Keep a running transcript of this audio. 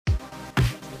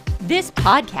This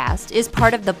podcast is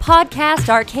part of the Podcast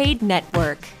Arcade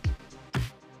Network.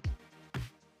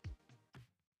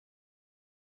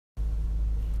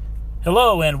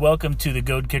 Hello and welcome to the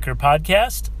Goad Kicker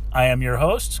Podcast. I am your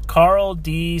host, Carl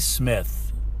D. Smith.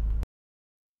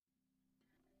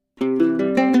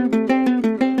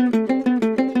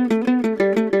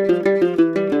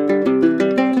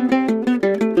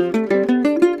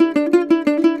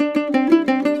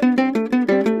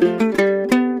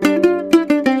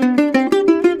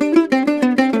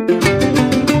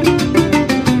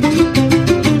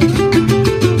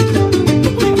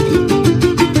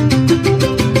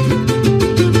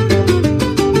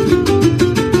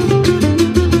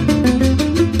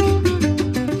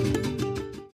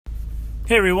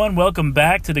 Hey everyone, welcome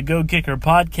back to the Goad Kicker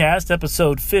Podcast,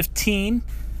 episode 15.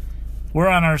 We're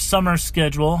on our summer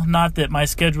schedule. Not that my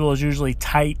schedule is usually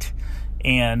tight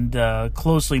and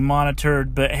closely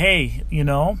monitored, but hey,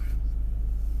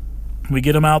 we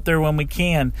get them out there when we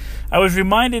can. I was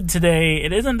reminded today,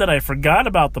 it isn't that I forgot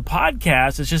about the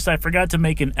podcast, it's just I forgot to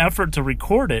make an effort to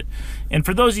record it. And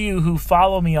for those of you who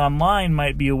follow me online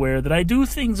might be aware that I do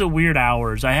things at weird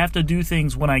hours. I have to do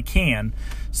things when I can.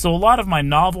 So a lot of my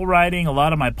novel writing, a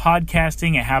lot of my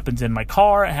podcasting, it happens in my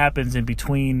car, it happens in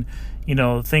between,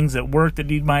 things at work that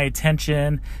need my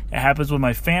attention. It happens when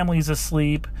my family's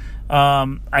asleep.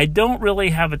 I don't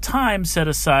really have a time set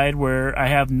aside where I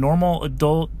have normal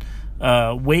adult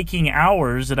waking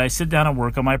hours that I sit down and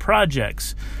work on my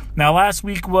projects. Now, last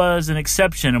week was an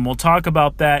exception, and we'll talk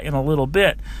about that in a little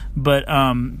bit. But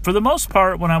for the most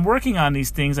part, when I'm working on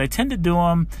these things, I tend to do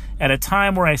them at a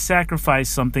time where I sacrifice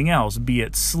something else, be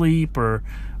it sleep or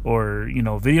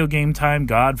video game time,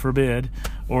 God forbid,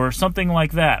 or something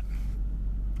like that.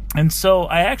 And so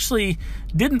I actually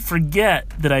didn't forget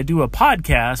that I do a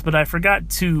podcast, but I forgot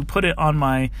to put it on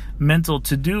my mental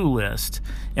to-do list.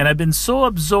 And I've been so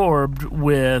absorbed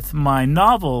with my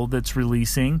novel that's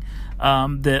releasing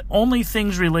that only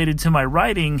things related to my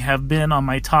writing have been on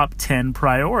my top 10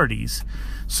 priorities.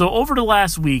 So over the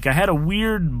last week, I had a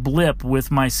weird blip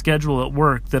with my schedule at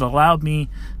work that allowed me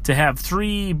to have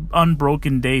 3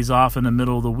 unbroken days off in the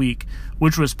middle of the week,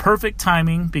 which was perfect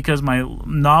timing because my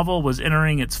novel was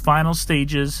entering its final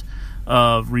stages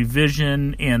of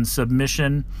revision and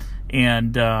submission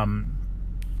and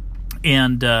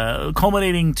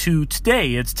culminating to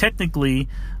today. It's technically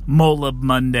Moab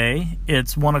Monday.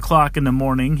 It's 1 o'clock in the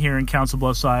morning here in Council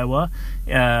Bluffs, Iowa.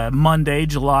 Monday,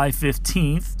 July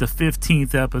 15th, the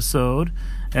 15th episode.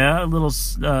 A little,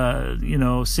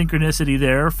 synchronicity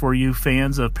there for you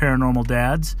fans of Paranormal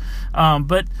Dads.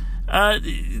 But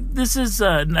this is,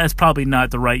 that's probably not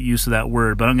the right use of that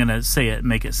word, but I'm going to say it and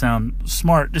make it sound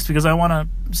smart just because I want to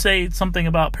say something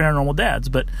about Paranormal Dads.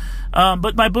 But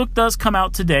my book does come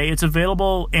out today. It's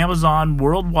available Amazon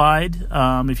worldwide.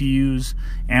 If you use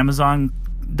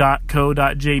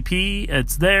amazon.co.jp,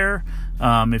 it's there.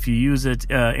 If you use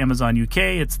it Amazon UK,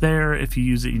 it's there. If you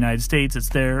use it United States, it's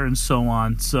there, and so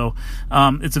on. So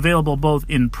it's available both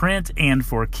in print and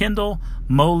for Kindle.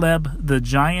 Moab the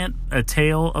Giant, A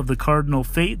Tale of the Cardinal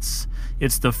Fates.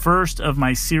 It's the first of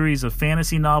my series of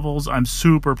fantasy novels. I'm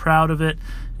super proud of it,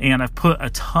 and I've put a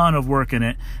ton of work in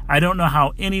it. I don't know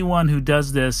how anyone who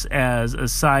does this as a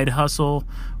side hustle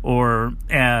or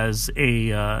as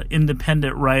a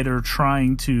independent writer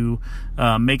trying to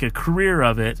make a career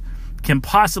of it can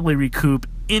possibly recoup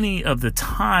any of the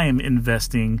time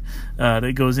investing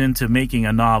that goes into making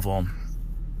a novel.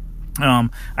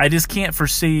 I just can't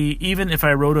foresee, even if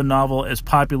I wrote a novel as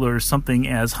popular as something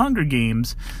as Hunger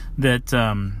Games, that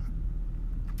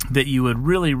you would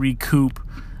really recoup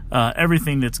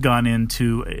everything that's gone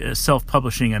into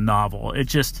self-publishing a novel. It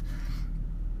just,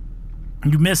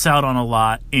 you miss out on a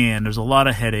lot, and there's a lot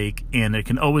of headache, and it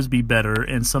can always be better,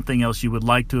 and something else you would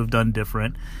like to have done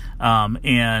different.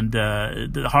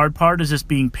 The hard part is just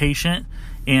being patient.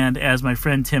 And as my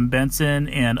friend Tim Benson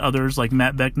and others like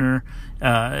Matt Beckner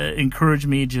encourage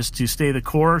me just to stay the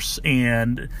course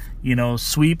and,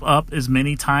 sweep up as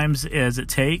many times as it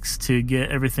takes to get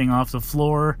everything off the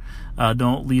floor.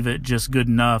 Don't leave it just good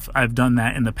enough. I've done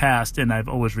that in the past, and I've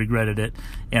always regretted it.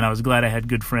 And I was glad I had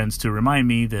good friends to remind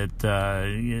me that,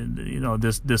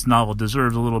 this novel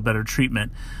deserves a little better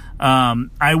treatment.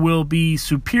 I will be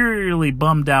superiorly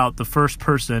bummed out the first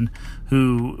person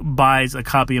who buys a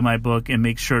copy of my book and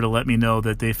makes sure to let me know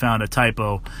that they found a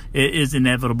typo. It is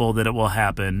inevitable that it will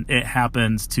happen. It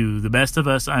happens to the best of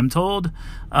us, I'm told.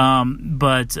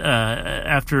 But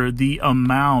after the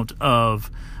amount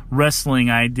of wrestling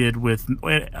I did with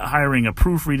hiring a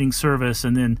proofreading service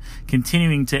and then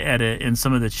continuing to edit, and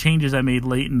some of the changes I made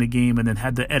late in the game and then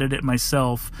had to edit it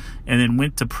myself, and then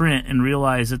went to print and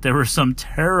realized that there were some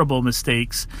terrible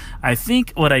mistakes. I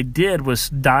think what I did was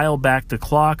dial back the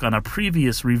clock on a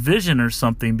previous revision or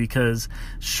something, because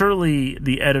surely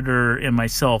the editor and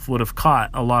myself would have caught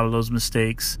a lot of those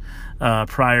mistakes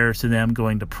prior to them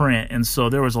going to print. And so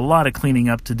there was a lot of cleaning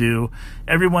up to do.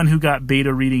 Everyone who got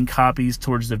beta reading copies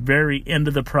towards the very end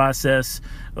of the process,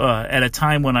 at a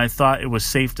time when I thought it was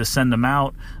safe to send them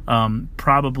out,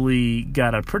 probably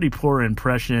got a pretty poor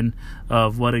impression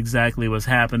of what exactly was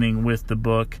happening with the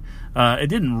book. It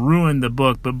didn't ruin the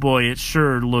book, but boy, it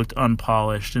sure looked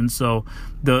unpolished. And so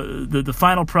the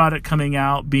final product coming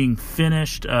out, being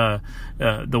finished,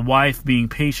 the wife being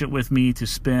patient with me to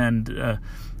spend,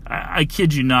 I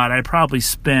kid you not, I probably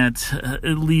spent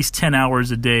at least 10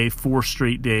 hours a day, 4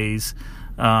 straight days,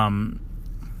 on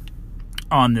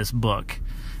this book,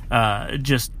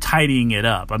 just tidying it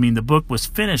up. I mean, the book was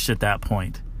finished at that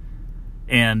point,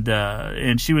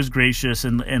 and she was gracious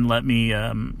and let me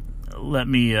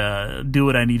do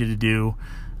what I needed to do,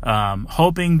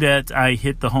 hoping that I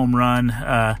hit the home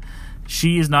run.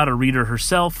 She is not a reader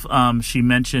herself. She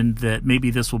mentioned that maybe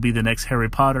this will be the next Harry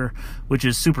Potter, which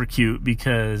is super cute,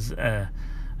 because that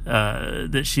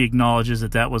she acknowledges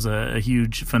that was a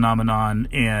huge phenomenon,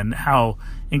 and how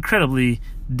incredibly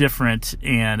different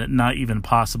and not even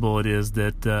possible it is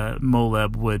that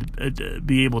MoLeb would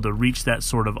be able to reach that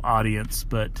sort of audience.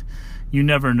 But you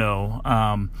never know.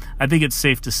 I think it's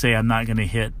safe to say I'm not going to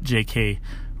hit J.K.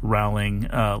 Rowling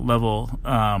level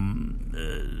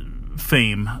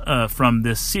fame from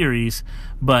this series,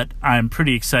 but I'm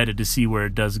pretty excited to see where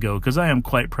it does go, because I am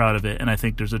quite proud of it, and I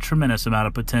think there's a tremendous amount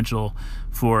of potential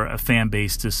for a fan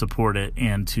base to support it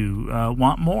and to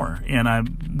want more, and I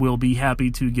will be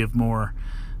happy to give more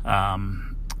as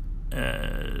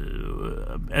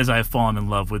I've fallen in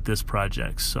love with this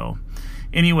project. So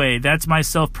anyway, that's my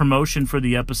self-promotion for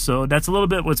the episode. That's a little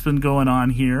bit what's been going on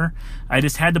here. I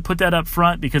just had to put that up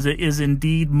front because it is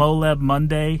indeed MoLeb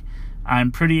Monday.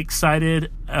 I'm pretty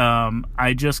excited.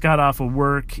 I just got off of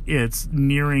work. It's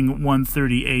nearing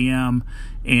 1:30 a.m.,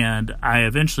 and I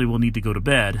eventually will need to go to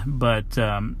bed. But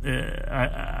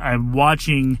I'm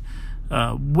watching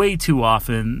way too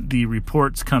often the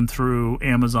reports come through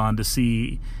Amazon to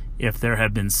see if there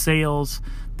have been sales.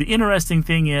 The interesting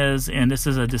thing is, and this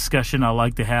is a discussion I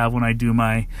like to have when I do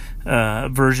my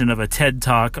version of a TED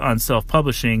Talk on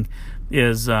self-publishing,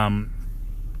 is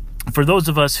for those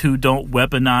of us who don't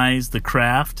weaponize the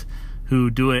craft,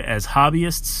 who do it as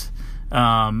hobbyists,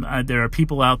 there are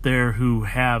people out there who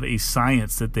have a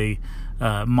science that they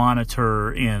monitor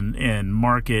and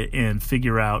market and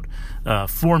figure out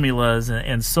formulas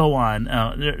and so on.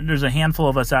 There's a handful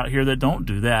of us out here that don't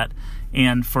do that.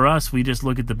 And for us, we just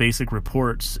look at the basic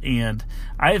reports. And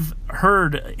I've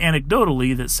heard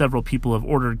anecdotally that several people have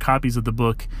ordered copies of the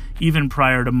book even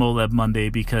prior to MoLeb Monday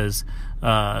because,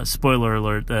 spoiler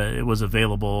alert, it was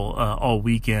available all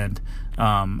weekend.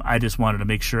 I just wanted to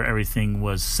make sure everything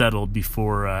was settled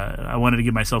before I wanted to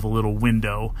give myself a little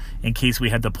window in case we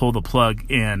had to pull the plug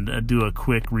and do a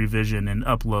quick revision and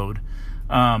upload.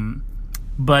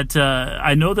 But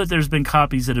I know that there's been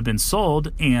copies that have been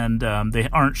sold, and they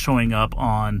aren't showing up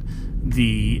on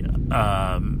the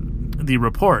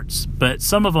reports. But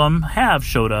some of them have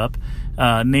showed up,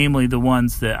 namely the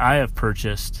ones that I have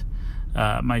purchased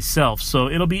myself. So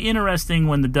it'll be interesting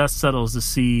when the dust settles to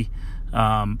see,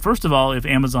 first of all, if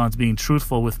Amazon's being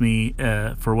truthful with me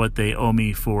for what they owe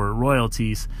me for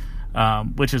royalties,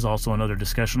 which is also another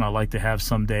discussion I'd like to have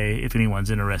someday if anyone's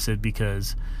interested,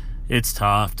 because it's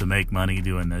tough to make money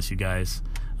doing this, you guys.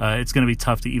 It's going to be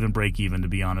tough to even break even, to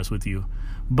be honest with you.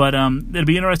 But it'll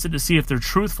be interesting to see if they're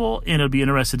truthful, and it'll be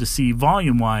interesting to see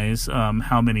volume-wise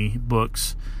how many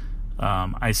books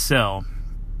I sell.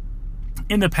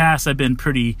 In the past, I've been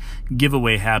pretty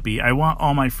giveaway happy. I want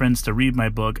all my friends to read my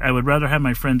book. I would rather have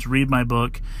my friends read my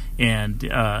book and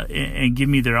give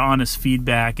me their honest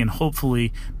feedback, and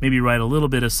hopefully maybe write a little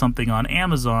bit of something on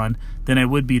Amazon, than I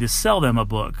would be to sell them a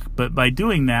book. But by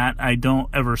doing that, I don't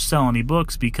ever sell any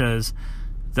books, because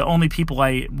the only people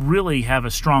I really have a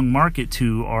strong market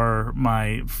to are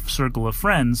my circle of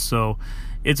friends. So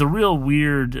it's a real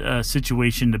weird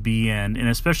situation to be in, and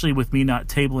especially with me not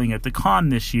tabling at the con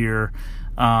this year,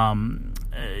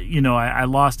 I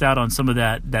lost out on some of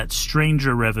that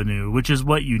stranger revenue, which is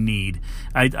what you need.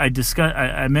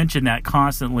 I mention that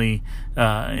constantly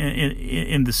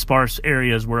in the sparse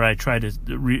areas where I try to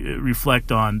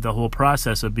reflect on the whole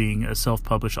process of being a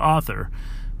self-published author.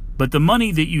 But the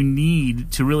money that you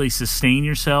need to really sustain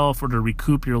yourself or to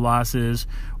recoup your losses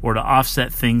or to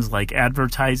offset things like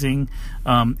advertising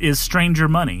is stranger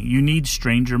money. You need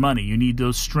stranger money. You need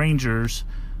those strangers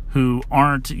who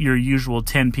aren't your usual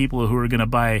 10 people who are going to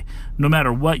buy no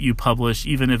matter what you publish,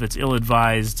 even if it's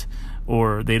ill-advised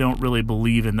or they don't really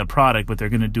believe in the product, but they're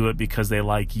going to do it because they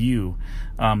like you.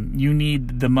 You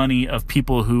need the money of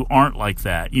people who aren't like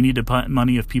that. You need the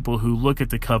money of people who look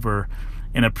at the cover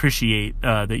and appreciate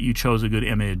that you chose a good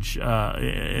image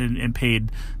and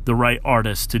paid the right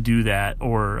artist to do that,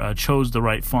 or chose the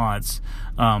right fonts.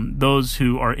 Those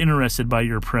who are interested by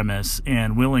your premise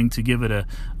and willing to give it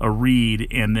a read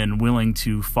and then willing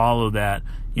to follow that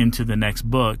into the next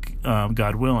book,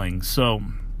 God willing. So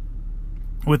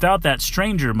without that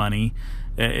stranger money,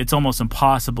 it's almost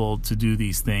impossible to do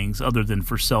these things other than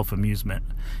for self-amusement.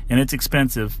 And it's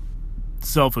expensive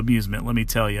self-amusement, let me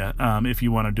tell you, if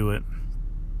you want to do it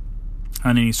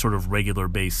on any sort of regular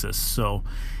basis. So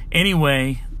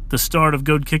anyway, the start of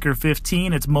Goat Kicker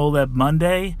 15, it's Molev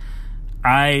Monday.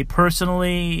 I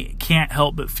personally can't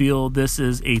help but feel this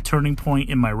is a turning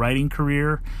point in my writing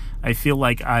career. I feel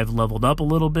like I've leveled up a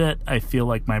little bit. I feel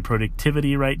like my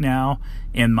productivity right now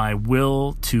and my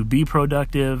will to be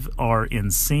productive are in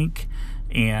sync.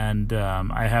 And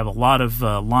I have a lot of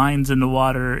lines in the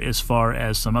water as far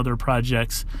as some other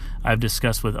projects I've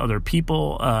discussed with other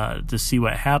people to see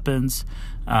what happens.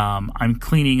 I'm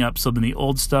cleaning up some of the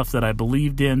old stuff that I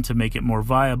believed in to make it more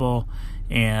viable.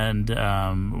 And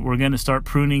we're going to start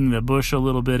pruning the bush a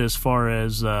little bit as far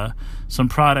as some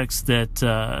products that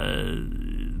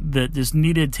just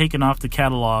needed taken off the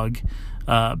catalog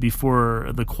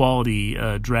before the quality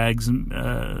drags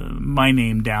my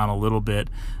name down a little bit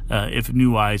if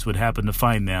new eyes would happen to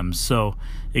find them. So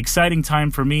exciting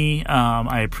time for me.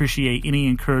 I appreciate any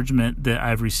encouragement that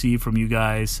I've received from you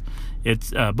guys.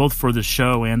 It's both for the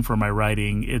show and for my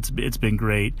writing. It's been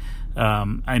great.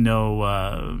 I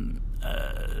know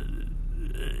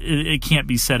it can't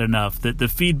be said enough that the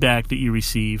feedback that you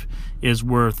receive is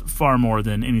worth far more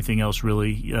than anything else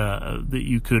really that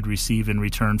you could receive in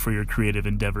return for your creative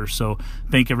endeavor. So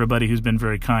thank everybody who's been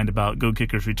very kind about Goat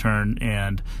Kicker's return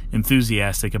and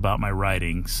enthusiastic about my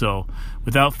writing. So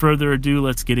without further ado,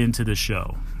 let's get into the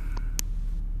show.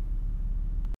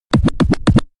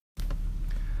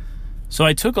 So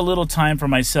I took a little time for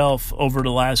myself over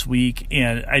the last week,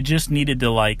 and I just needed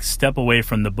to step away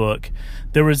from the book.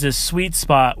 There was this sweet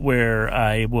spot where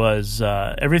I was,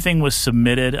 everything was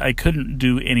submitted. I couldn't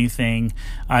do anything.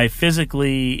 I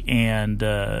physically and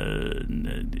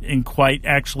quite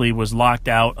actually was locked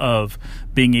out of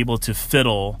being able to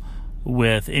fiddle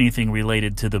with anything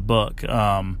related to the book.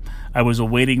 I was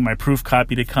awaiting my proof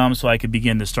copy to come so I could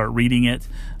begin to start reading it.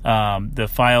 The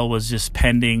file was just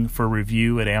pending for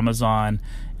review at Amazon.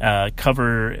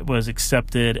 Cover was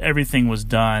accepted. Everything was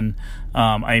done.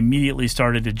 I immediately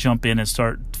started to jump in and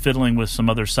start fiddling with some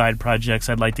other side projects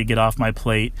I'd like to get off my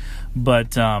plate.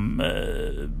 But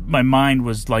my mind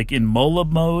was in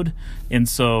Molev mode. And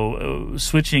so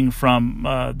switching from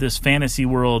this fantasy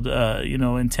world,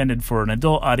 intended for an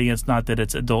adult audience, not that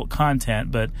it's adult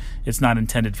content, but it's not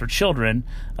intended for children,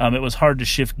 it was hard to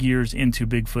shift gears into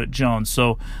Bigfoot Jones.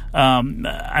 So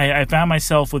I found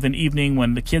myself with an evening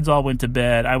when the kids all went to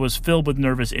bed. I was filled with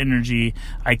nervous energy.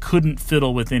 I couldn't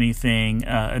fiddle with anything,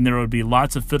 and there would be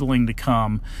lots of fiddling to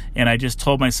come. And I just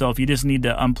told myself, you just need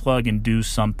to unplug and do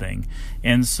something.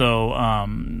 And so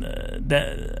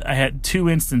that I had two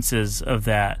instances of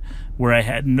that where I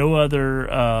had no other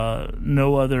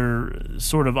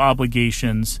sort of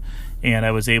obligations, and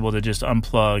I was able to just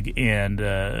unplug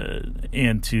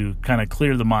and to kind of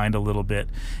clear the mind a little bit.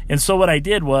 And so what I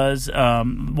did was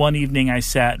one evening I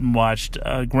sat and watched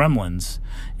Gremlins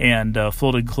and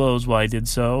folded clothes while I did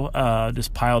so.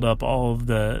 Just piled up all of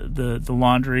the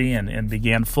laundry and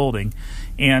began folding.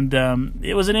 And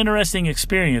it was an interesting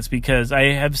experience because I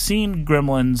have seen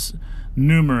Gremlins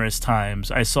numerous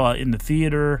times. I saw it in the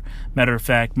theater. Matter of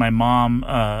fact, my mom,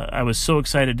 I was so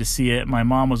excited to see it. My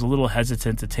mom was a little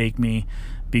hesitant to take me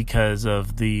because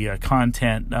of the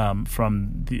content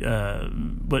from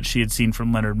what she had seen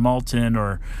from Leonard Maltin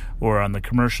or on the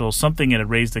commercial. Something had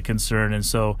raised a concern, and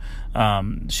so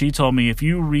she told me, if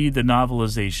you read the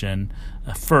novelization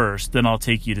first, then I'll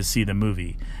take you to see the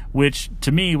movie, which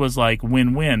to me was like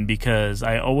win-win, because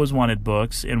I always wanted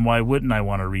books, and why wouldn't I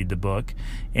want to read the book?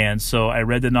 And so I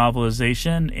read the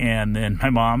novelization, and then my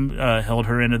mom held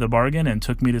her end of the bargain and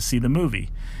took me to see the movie.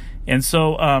 And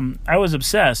so I was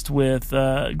obsessed with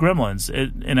Gremlins,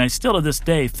 and I still to this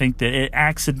day think that it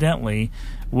accidentally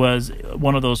was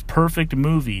one of those perfect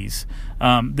movies.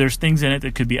 There's things in it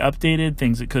that could be updated,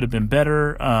 things that could have been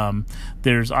better.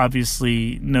 There's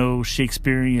obviously no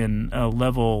Shakespearean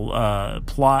level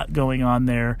plot going on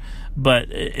there,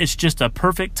 but it's just a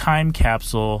perfect time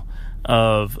capsule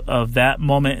of that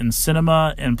moment in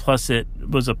cinema, and plus it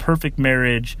was a perfect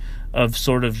marriage of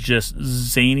sort of just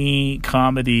zany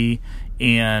comedy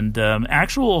and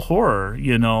actual horror,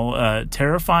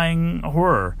 terrifying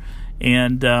horror,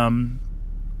 and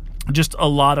just a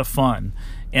lot of fun.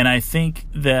 And I think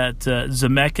that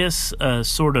Zemeckis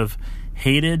sort of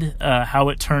hated how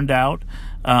it turned out.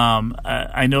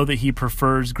 I know that he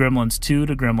prefers Gremlins 2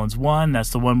 to Gremlins 1.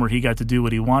 That's the one where he got to do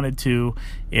what he wanted to,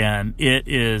 and it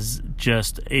is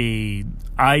just a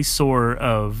eyesore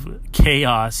of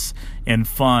chaos and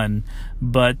fun.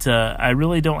 But I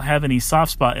really don't have any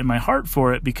soft spot in my heart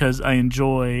for it because I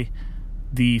enjoy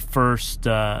the first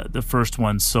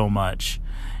one so much.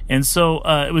 And so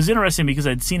it was interesting because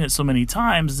I'd seen it so many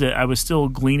times that I was still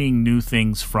gleaning new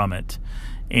things from it.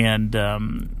 And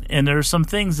there are some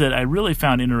things that I really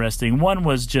found interesting. One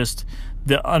was just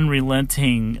the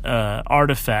unrelenting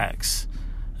artifacts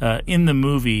in the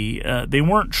movie. They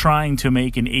weren't trying to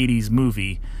make an 80s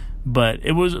movie, but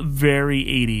it was very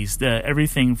 80s.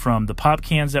 Everything from the pop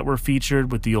cans that were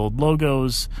featured with the old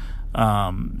logos,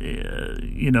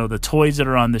 the toys that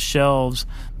are on the shelves,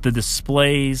 the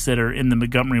displays that are in the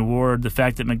Montgomery Ward, the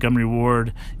fact that Montgomery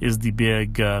Ward is the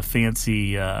big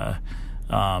fancy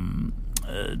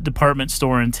department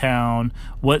store in town,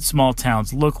 what small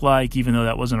towns look like, even though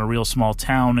that wasn't a real small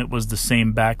town. It was the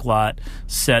same backlot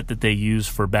set that they used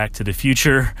for Back to the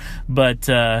Future. But,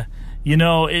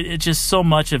 it just, so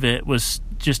much of it was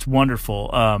just wonderful.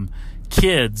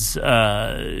 Kids,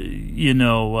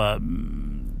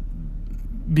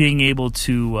 being able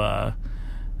to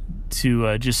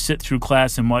just sit through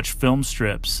class and watch film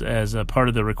strips as a part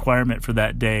of the requirement for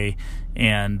that day,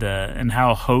 and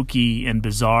how hokey and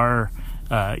bizarre,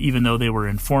 even though they were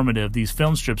informative, these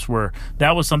film strips were.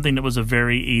 That was something that was a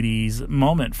very 80s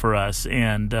moment for us,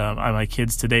 and my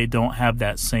kids today don't have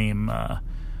that same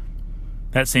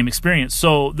experience.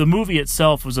 So the movie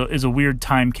itself is a weird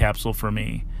time capsule for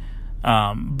me.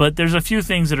 But there's a few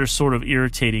things that are sort of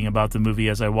irritating about the movie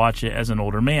as I watch it as an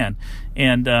older man.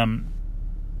 And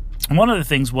one of the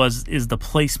things is the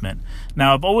placement.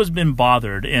 Now, I've always been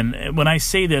bothered, and when I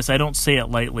say this, I don't say it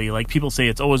lightly. Like, people say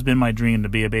it's always been my dream to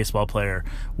be a baseball player.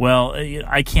 Well,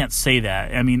 I can't say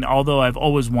that. I mean, although I've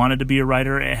always wanted to be a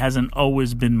writer, it hasn't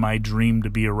always been my dream to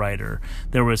be a writer.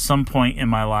 There was some point in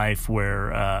my life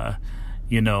where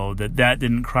that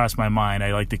didn't cross my mind.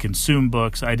 I like to consume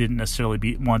books. I didn't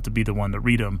necessarily want to be the one to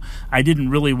read them. I didn't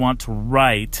really want to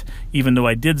write, even though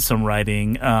I did some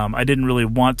writing. I didn't really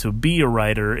want to be a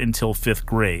writer until 5th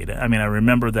grade. I mean, I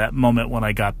remember that moment when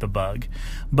I got the bug.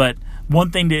 But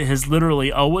one thing that has literally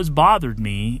always bothered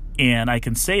me, and I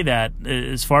can say that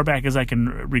as far back as I can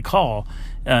recall,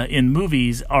 in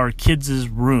movies, are kids'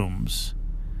 rooms.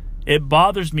 It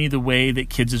bothers me the way that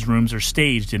kids' rooms are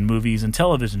staged in movies and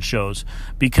television shows,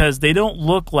 because they don't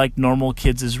look like normal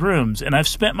kids' rooms. And I've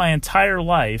spent my entire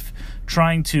life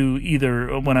trying to,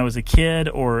 either when I was a kid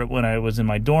or when I was in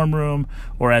my dorm room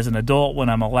or as an adult when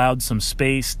I'm allowed some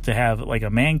space to have like a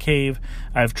man cave,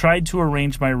 I've tried to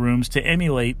arrange my rooms to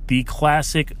emulate the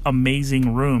classic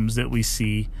amazing rooms that we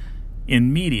see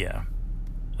in media.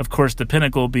 Of course, the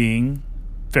pinnacle being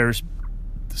Ferris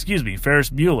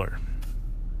Bueller.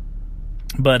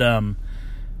 But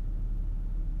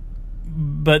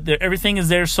everything is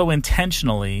there so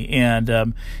intentionally,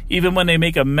 and even when they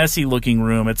make a messy looking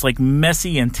room, it's like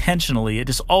messy intentionally. It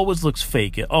just always looks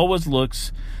fake. It always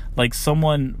looks like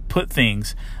someone put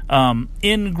things.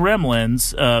 In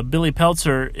Gremlins, Billy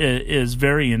Peltzer is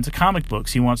very into comic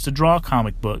books. He wants to draw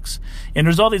comic books. And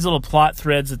there's all these little plot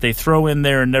threads that they throw in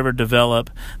there and never develop.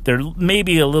 They're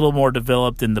maybe a little more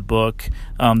developed in the book.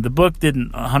 The book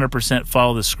didn't 100%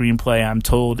 follow the screenplay, I'm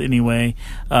told, anyway.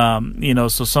 So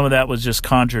some of that was just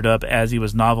conjured up as he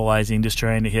was novelizing, just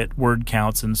trying to hit word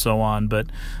counts and so on. But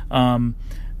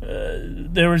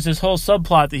there was this whole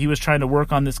subplot that he was trying to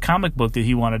work on this comic book that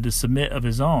he wanted to submit of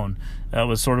his own. It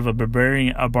was sort of a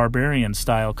barbarian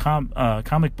style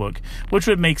comic book, which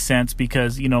would make sense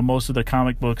because most of the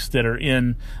comic books that are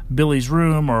in Billy's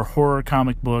room are horror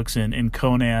comic books and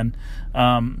Conan.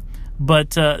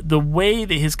 But the way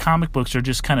that his comic books are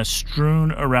just kind of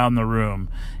strewn around the room,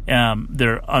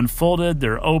 they're unfolded,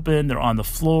 they're open, they're on the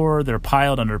floor, they're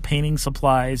piled under painting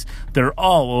supplies, they're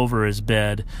all over his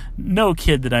bed. No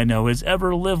kid that I know has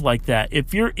ever lived like that.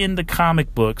 If you're into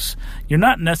comic books, you're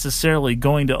not necessarily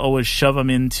going to always shove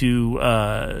them into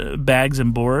bags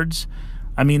and boards.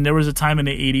 I mean, there was a time in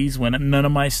the 80s when none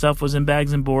of my stuff was in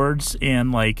bags and boards,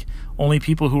 and like only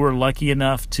people who were lucky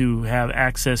enough to have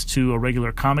access to a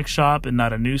regular comic shop and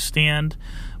not a newsstand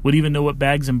would even know what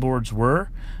bags and boards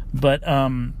were. But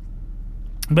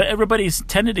everybody's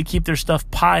tended to keep their stuff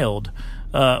piled,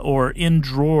 or in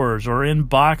drawers, or in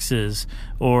boxes,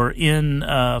 or in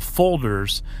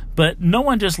folders. But no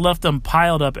one just left them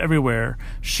piled up everywhere.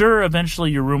 Sure,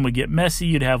 eventually your room would get messy.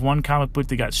 You'd have one comic book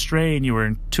that got stray, and you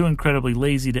were too incredibly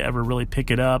lazy to ever really pick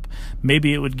it up.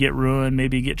 Maybe it would get ruined.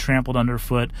 Maybe get trampled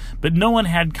underfoot. But no one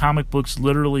had comic books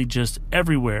literally just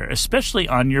everywhere, especially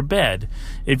on your bed.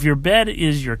 If your bed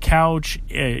is your couch,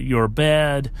 your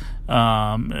bed,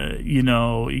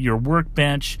 your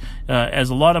workbench, as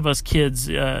a lot of us kids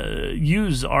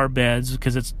use our beds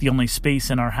because it's the only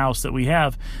space in our house that we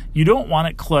have, you don't want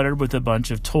it cluttered with a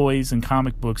bunch of toys and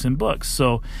comic books and books.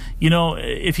 So,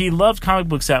 if he loved comic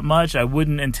books that much, I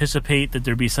wouldn't anticipate that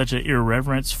there'd be such an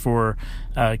irreverence for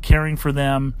caring for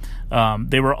them.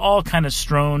 They were all kind of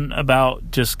strewn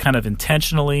about just kind of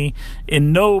intentionally.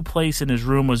 In no place in his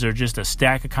room was there just a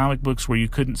stack of comic books where you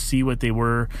couldn't see what they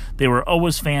were. They were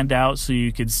always fanned out so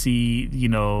you could see,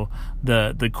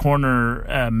 the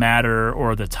corner matter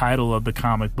or the title of the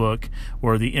comic book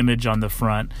or the image on the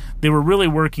front. They were really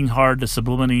working hard to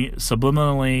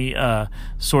subliminally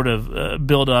sort of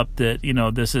build up that,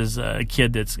 this is a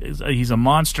kid he's a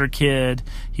monster kid,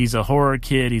 he's a horror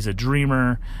kid, he's a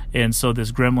dreamer, and so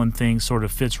this gremlin thing sort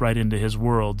of fits right into his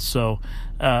world. So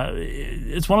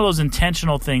it's one of those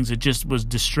intentional things that just was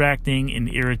distracting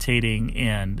and irritating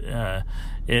and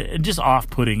just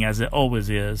off-putting, as it always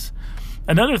is.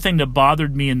 Another thing that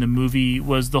bothered me in the movie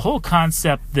was the whole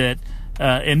concept that,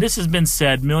 and this has been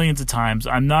said millions of times,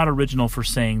 I'm not original for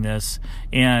saying this,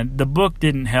 and the book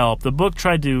didn't help. The book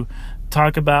tried to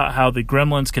talk about how the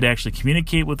gremlins could actually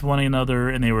communicate with one another,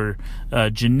 and they were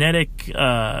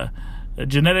genetically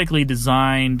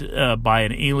designed by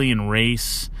an alien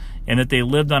race, and that they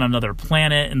lived on another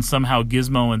planet, and somehow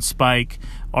Gizmo and Spike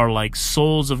are like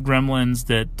souls of gremlins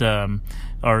that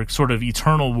are sort of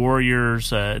eternal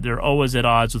warriors. They're always at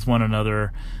odds with one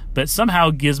another, but somehow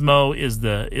Gizmo is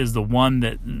the one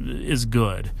that is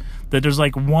good. That there's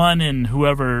like one in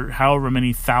however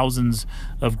many thousands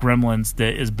of gremlins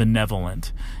that is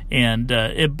benevolent, and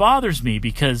it bothers me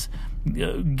because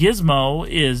Gizmo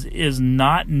is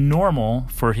not normal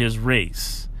for his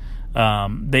race.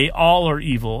 They all are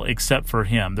evil except for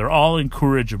him. They're all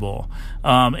incorrigible.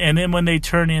 And then when they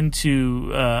turn into,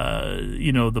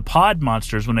 the pod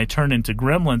monsters, when they turn into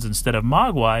gremlins instead of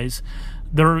mogwais,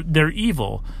 they're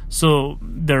evil. So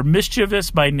they're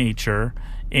mischievous by nature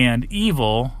and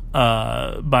evil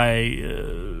by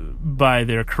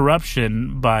their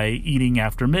corruption by eating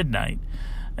after midnight.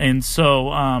 And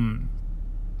so, and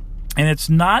it's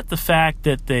not the fact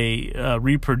that they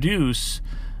reproduce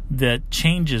that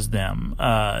changes them.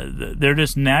 They're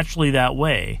just naturally that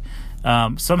way.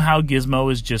 Somehow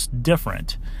Gizmo is just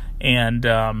different, and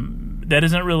that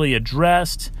isn't really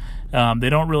addressed. They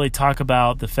don't really talk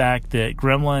about the fact that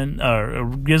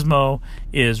Gizmo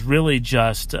is really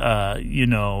just a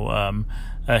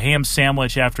ham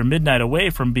sandwich after midnight away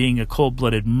from being a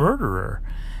cold-blooded murderer.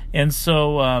 And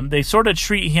so they sort of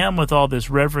treat him with all this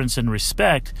reverence and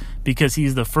respect because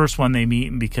he's the first one they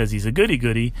meet and because he's a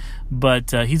goody-goody,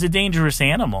 but he's a dangerous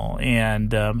animal.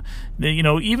 And,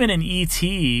 even in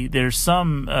E.T., there's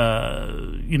some,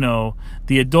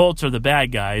 the adults are the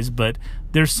bad guys, but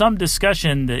there's some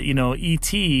discussion that,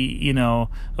 E.T.,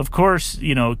 of course,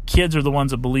 kids are the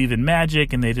ones that believe in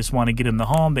magic and they just want to get him the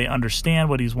home. They understand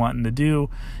what he's wanting to do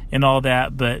and all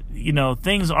that. But,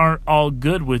 things aren't all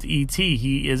good with E.T.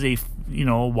 He is a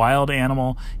wild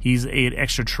animal. He's an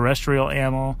extraterrestrial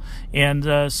animal.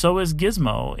 And so is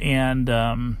Gizmo.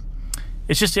 And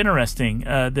it's just interesting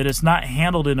that it's not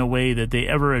handled in a way that they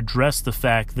ever address the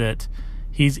fact that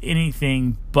he's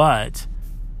anything but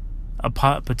a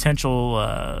potential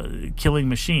killing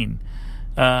machine.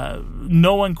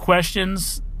 No one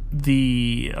questions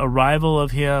the arrival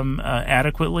of him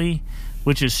adequately,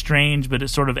 which is strange, but it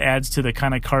sort of adds to the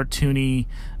kind of cartoony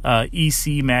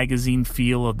EC magazine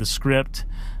feel of the script,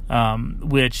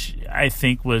 which I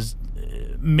think was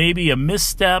maybe a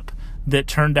misstep that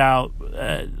turned out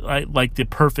like the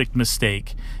perfect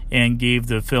mistake and gave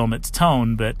the film its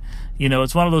tone. But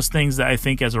it's one of those things that I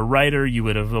think as a writer you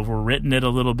would have overwritten it a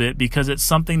little bit because it's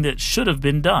something that should have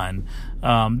been done.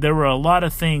 There were a lot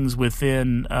of things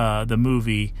within the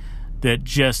movie that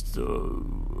just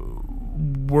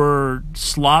were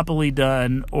sloppily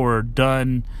done or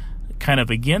done kind of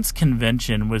against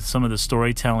convention with some of the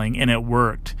storytelling, and it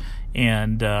worked.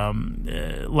 And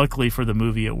luckily for the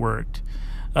movie, it worked.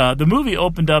 The movie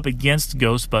opened up against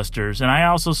Ghostbusters, and I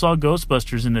also saw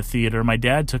Ghostbusters in the theater. My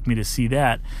dad took me to see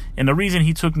that, and the reason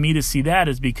he took me to see that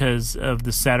is because of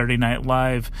the Saturday Night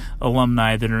Live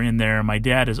alumni that are in there. My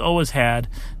dad has always had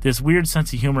this weird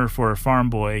sense of humor for a farm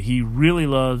boy. He really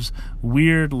loves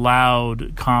weird,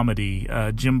 loud comedy.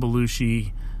 Jim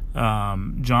Belushi,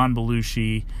 John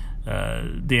Belushi,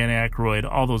 Dan Aykroyd,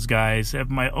 all those guys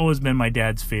have always been my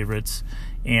dad's favorites,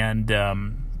 and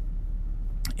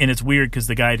it's weird because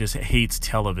the guy just hates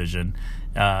television.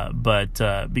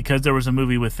 But because there was a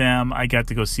movie with them, I got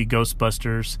to go see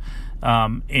Ghostbusters.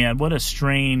 And what a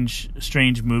strange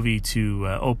movie to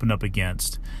open up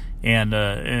against,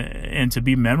 and to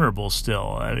be memorable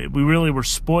still. We really were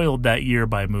spoiled that year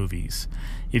by movies.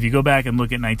 If you go back and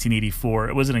look at 1984,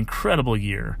 it was an incredible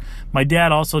year. My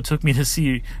dad also took me to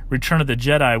see Return of the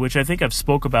Jedi, which I think I've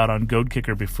spoke about on Goat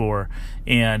Kicker before.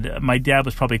 And my dad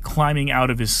was probably climbing out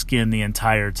of his skin the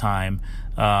entire time,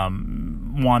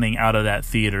 wanting out of that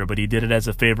theater. But he did it as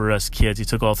a favor to us kids. He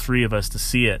took all three of us to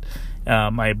see it.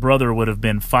 My brother would have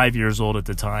been 5 years old at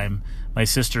the time. My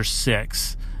sister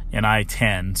 6, and I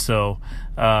 10. So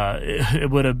it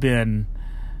would have been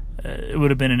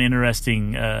an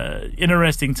interesting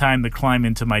time to climb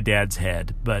into my dad's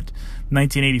head. But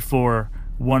 1984,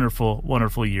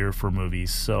 wonderful year for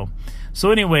movies. So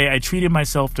anyway, I treated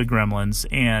myself to Gremlins,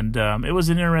 and it was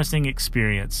an interesting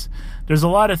experience. There's a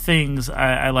lot of things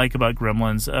I like about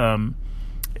Gremlins.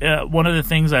 One of the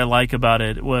things I like about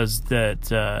it was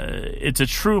that it's a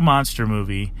true monster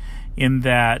movie, in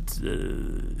that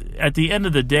at the end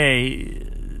of the day,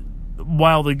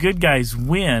 while the good guys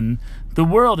win, the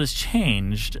world has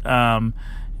changed.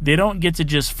 They don't get to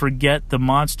just forget the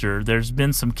monster. There's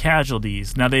been some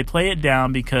casualties. Now they play it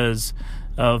down because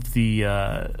of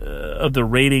the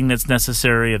rating that's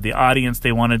necessary, of the audience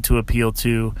they wanted to appeal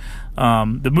to.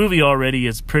 The movie already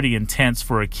is pretty intense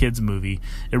for a kids movie.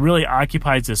 It really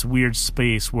occupies this weird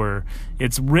space where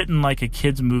it's written like a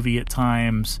kids movie at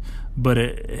times, but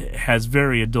it has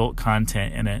very adult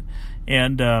content in it,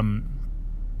 and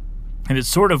it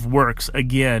sort of works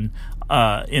again.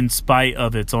 In spite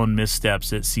of its own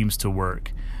missteps, it seems to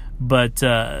work. But,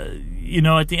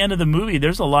 at the end of the movie,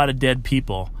 there's a lot of dead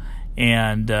people.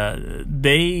 And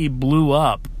they blew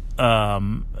up a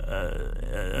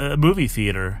movie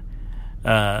theater,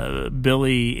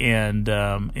 Billy and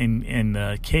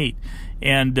Kate.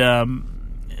 And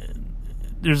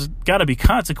there's got to be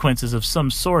consequences of some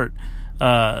sort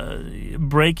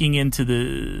breaking into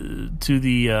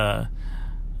the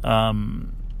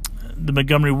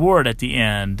Montgomery Ward at the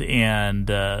end, and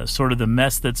sort of the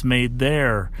mess that's made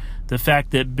there. The fact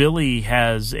that Billy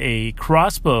has a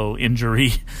crossbow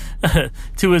injury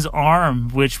to his arm,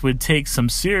 which would take some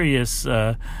serious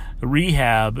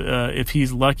rehab if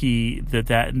he's lucky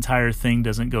that entire thing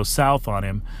doesn't go south on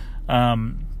him.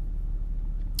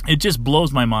 It just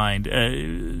blows my mind,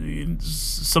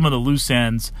 some of the loose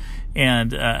ends.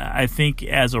 And I think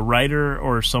as a writer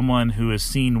or someone who has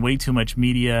seen way too much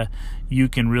media, you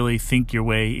can really think your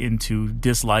way into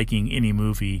disliking any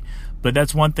movie. But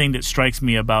that's one thing that strikes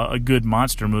me about a good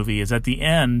monster movie, is at the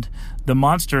end, the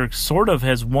monster sort of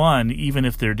has won, even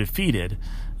if they're defeated.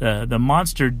 The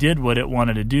monster did what it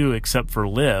wanted to do, except for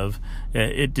live.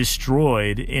 It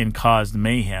destroyed and caused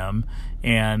mayhem.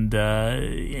 And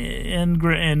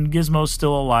Gizmo's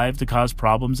still alive to cause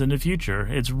problems in the future.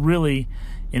 It's really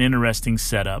an interesting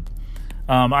setup.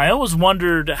 I always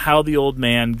wondered how the old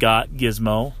man got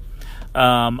Gizmo.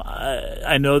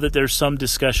 I know that there's some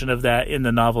discussion of that in the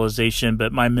novelization,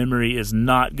 but my memory is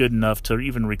not good enough to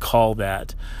even recall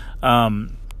that. I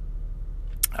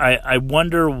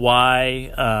wonder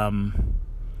why.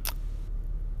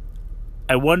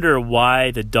 I wonder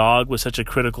why the dog was such a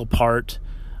critical part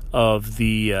of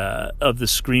the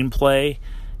screenplay.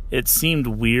 It seemed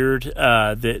weird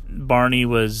that Barney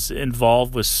was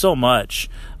involved with so much.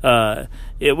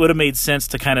 It would have made sense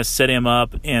to kind of set him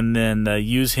up and then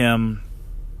use him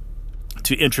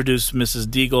to introduce Mrs.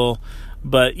 Deagle.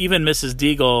 But even Mrs.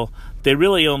 Deagle, they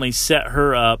really only set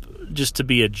her up just to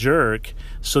be a jerk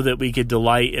so that we could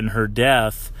delight in her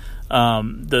death.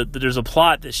 There's a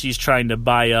plot that she's trying to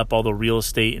buy up all the real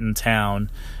estate in town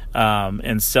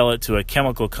and sell it to a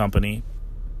chemical company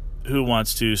who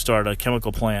wants to start a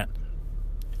chemical plant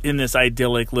in this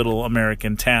idyllic little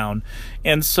American town.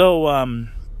 And so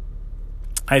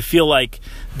I feel like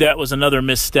that was another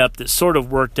misstep that sort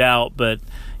of worked out, but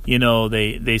they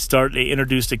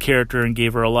introduced a character and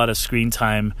gave her a lot of screen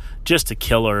time just to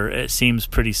kill her. It seems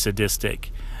pretty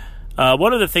sadistic.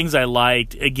 One of the things I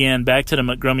liked, again, back to the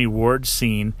Montgomery Ward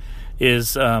scene,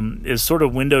 is sort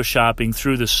of window shopping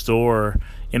through the store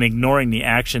and ignoring the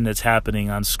action that's happening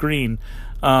on screen.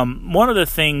 One of the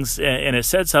things, and it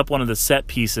sets up one of the set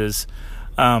pieces,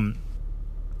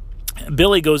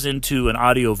 Billy goes into an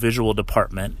audio-visual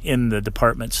department in the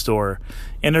department store,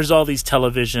 and there's all these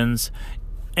televisions,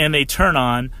 and they turn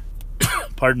on,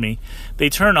 they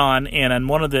turn on, and on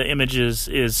one of the images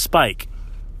is Spike,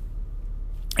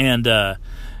 and, or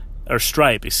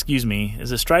Stripe, excuse me.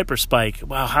 Is it Stripe or Spike?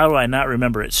 Wow, how do I not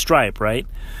remember? It's Stripe, right?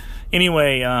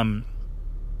 Anyway,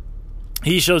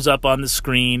 he shows up on the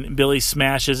screen. Billy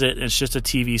smashes it. It's just a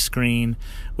TV screen,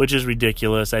 which is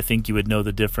ridiculous. I think you would know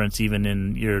the difference even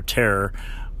in your terror.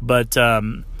 But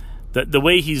the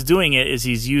way he's doing it is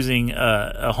he's using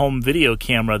a home video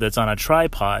camera that's on a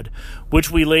tripod,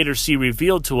 which we later see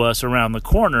revealed to us around the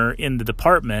corner in the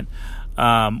department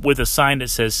with a sign that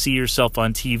says, "See yourself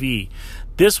on TV."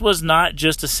 This was not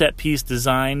just a set piece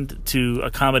designed to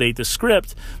accommodate the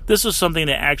script. This was something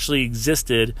that actually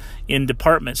existed in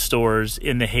department stores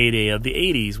in the heyday of the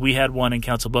 80s. We had one in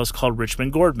Council Bluffs called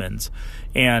Richmond Gordman's.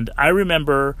 And I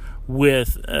remember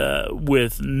with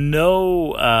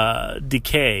no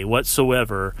decay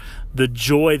whatsoever, the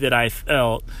joy that I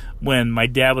felt when my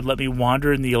dad would let me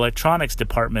wander in the electronics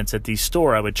departments at the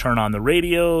store. I would turn on the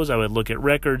radios, I would look at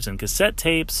records and cassette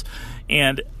tapes,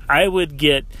 and I would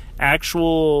get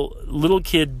actual little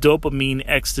kid dopamine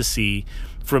ecstasy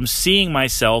from seeing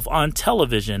myself on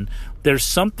television. There's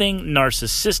something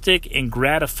narcissistic and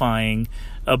gratifying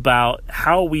about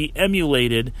how we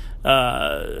emulated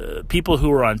people who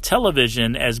were on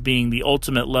television as being the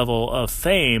ultimate level of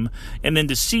fame, and then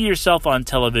to see yourself on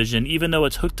television, even though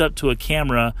it's hooked up to a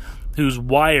camera whose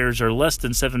wires are less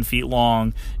than 7 feet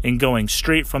long and going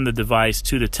straight from the device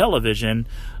to the television,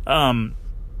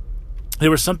 there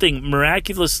was something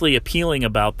miraculously appealing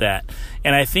about that.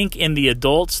 And I think in the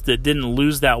adults that didn't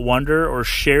lose that wonder or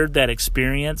shared that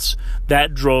experience,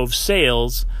 that drove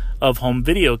sales of home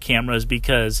video cameras,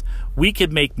 because we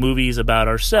could make movies about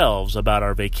ourselves, about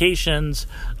our vacations,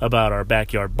 about our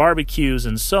backyard barbecues,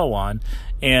 and so on.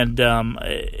 And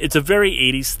it's a very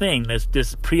 80s thing,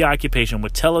 this preoccupation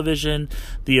with television,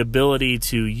 the ability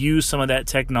to use some of that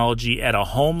technology at a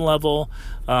home level,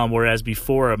 whereas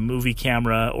before a movie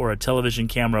camera or a television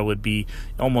camera would be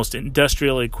almost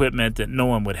industrial equipment that no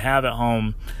one would have at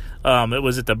home. It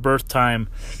was at the birth time,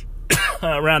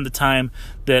 around the time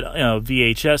that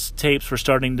VHS tapes were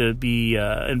starting to be,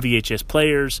 and VHS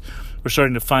players were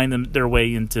starting to find their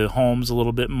way into homes a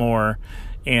little bit more.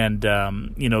 And,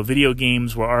 video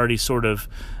games were already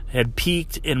had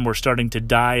peaked and were starting to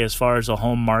die as far as a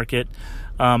home market.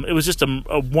 It was just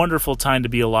a wonderful time to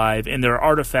be alive, and there are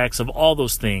artifacts of all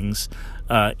those things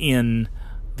in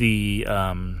the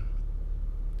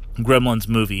Gremlins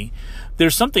movie.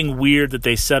 There's something weird that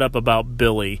they set up about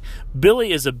Billy.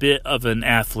 Billy is a bit of an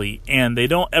athlete, and they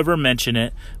don't ever mention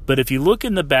it, but if you look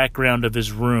in the background of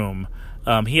his room,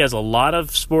 he has a lot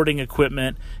of sporting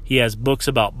equipment. He has books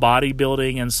about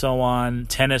bodybuilding and so on,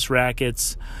 tennis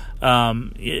rackets.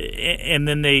 And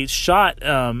then they shot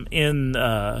in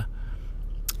the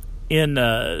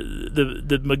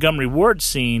Montgomery Ward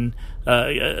scene,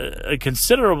 a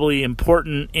considerably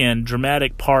important and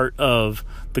dramatic part of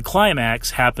the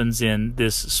climax happens in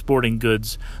this sporting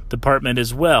goods department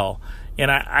as well.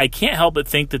 And I can't help but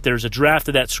think that there's a draft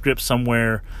of that script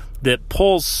somewhere that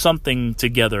pulls something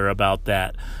together about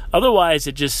that. Otherwise,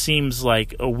 it just seems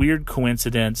like a weird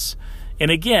coincidence.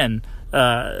 And again,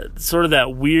 sort of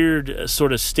that weird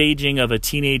sort of staging of a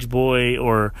teenage boy,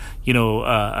 or,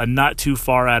 a not too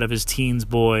far out of his teens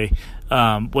boy,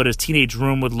 what his teenage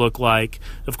room would look like.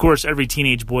 Of course, every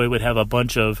teenage boy would have a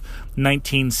bunch of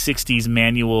 1960s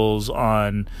manuals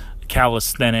on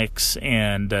calisthenics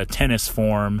and tennis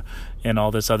form and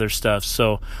all this other stuff.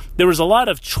 So there was a lot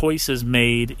of choices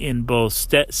made in both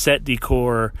set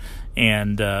decor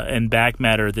and back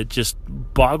matter that just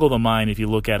boggle the mind if you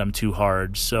look at them too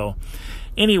hard. So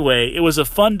anyway, it was a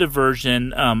fun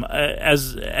diversion.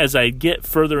 As I get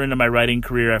further into my writing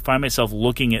career, I find myself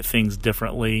looking at things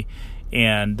differently,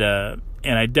 and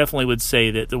I definitely would say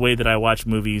that the way that I watch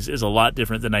movies is a lot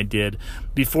different than I did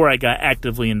before I got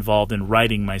actively involved in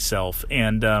writing myself.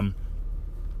 And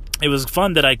it was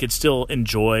fun that I could still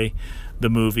enjoy the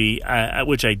movie,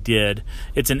 which I did.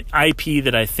 It's an IP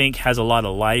that I think has a lot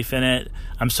of life in it.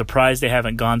 I'm surprised they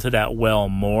haven't gone to that well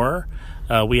more.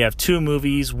 We have two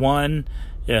movies. One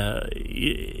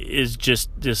is just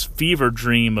this fever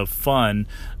dream of fun,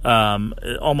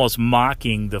 almost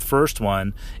mocking the first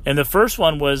one. And the first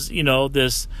one was,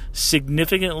 this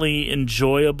significantly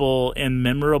enjoyable and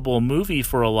memorable movie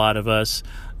for a lot of us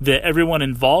that everyone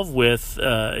involved with,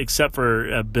 except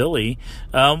for Billy,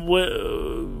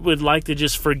 would like to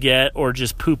just forget or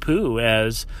just poo-poo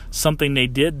as something they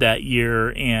did that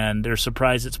year, and they're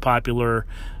surprised it's popular,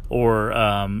 or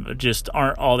just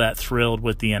aren't all that thrilled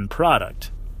with the end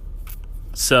product.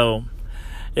 So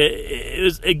it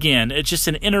was, again, it's just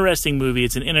an interesting movie.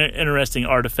 It's an interesting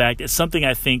artifact. It's something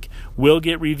I think will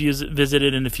get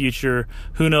revisited in the future.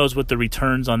 Who knows what the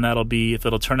returns on that'll be, if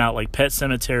it'll turn out like Pet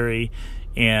Sematary,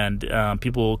 and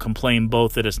people will complain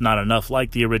both that it's not enough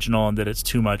like the original and that it's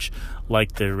too much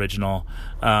like the original.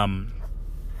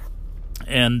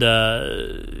 And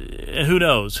who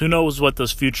knows? Who knows what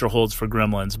those future holds for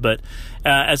Gremlins? But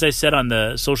as I said on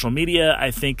the social media,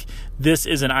 I think this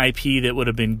is an IP that would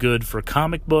have been good for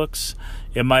comic books.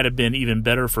 It might have been even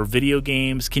better for video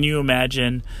games. Can you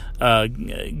imagine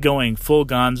going full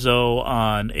gonzo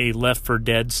on a Left 4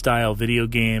 Dead style video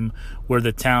game where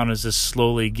the town is just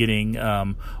slowly getting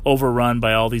overrun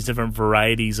by all these different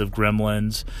varieties of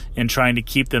gremlins, and trying to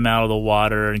keep them out of the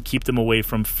water and keep them away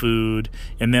from food,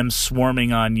 and them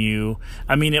swarming on you?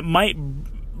 I mean, it might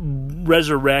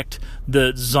resurrect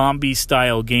the zombie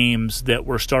style games that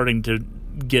we're starting to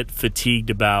get fatigued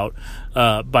about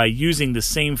by using the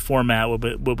same format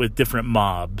with different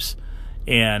mobs.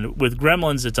 And with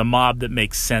Gremlins, it's a mob that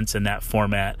makes sense in that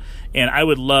format. And I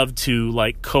would love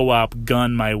to co-op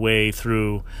gun my way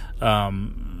through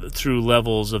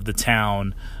levels of the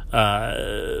town,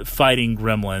 fighting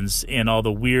Gremlins and all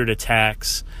the weird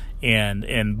attacks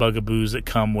and bugaboos that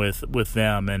come with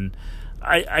them. And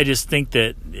I just think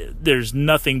that there's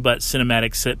nothing but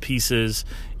cinematic set pieces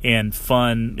and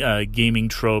fun gaming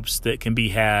tropes that can be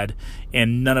had,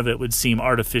 and none of it would seem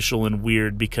artificial and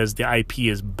weird because the IP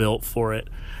is built for it.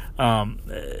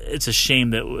 It's a shame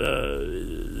that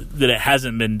it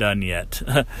hasn't been done yet.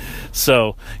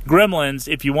 So, Gremlins,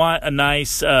 if you want a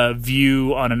nice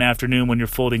view on an afternoon when you're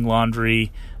folding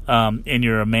laundry, and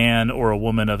you're a man or a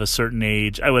woman of a certain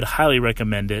age, I would highly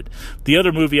recommend it. The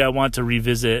other movie I want to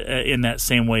revisit in that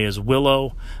same way is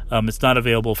Willow. It's not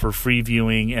available for free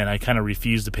viewing, and I kind of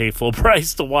refuse to pay full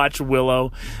price to watch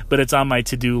Willow, but it's on my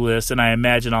to-do list, and I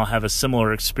imagine I'll have a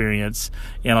similar experience,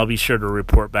 and I'll be sure to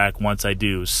report back once I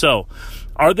do. So,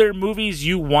 are there movies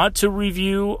you want to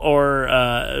review or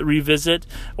revisit,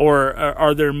 or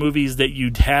are there movies that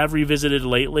you have revisited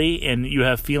lately and you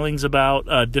have feelings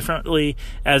about differently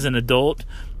as an adult?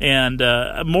 And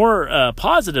more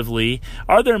positively,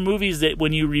 are there movies that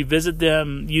when you revisit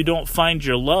them, you don't find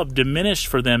your love diminished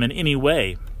for them in any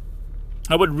way?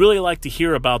 I would really like to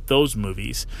hear about those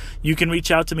movies. You can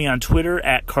reach out to me on Twitter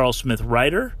at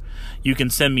CarlSmithWriter. You can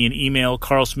send me an email,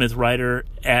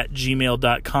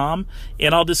 carlsmithwriter@gmail.com,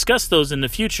 and I'll discuss those in the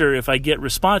future if I get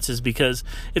responses, because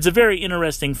it's a very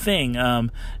interesting thing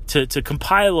to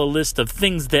compile a list of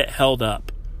things that held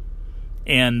up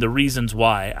and the reasons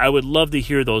why. I would love to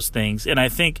hear those things. And I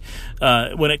think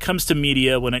when it comes to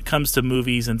media, when it comes to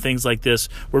movies and things like this,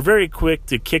 we're very quick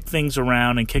to kick things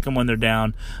around and kick them when they're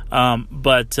down.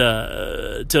 But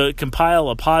to compile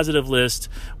a positive list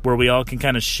where we all can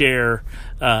kind of share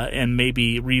and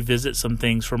maybe revisit some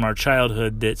things from our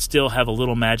childhood that still have a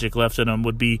little magic left in them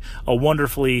would be a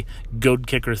wonderfully goat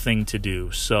kicker thing to do.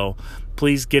 So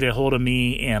please get a hold of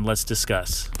me and let's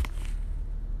discuss.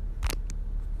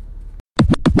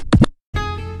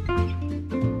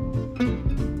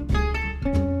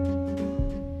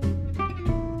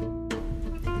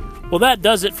 Well, that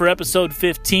does it for episode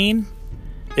 15.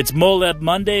 It's Moleb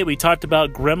Monday. We talked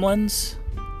about Gremlins.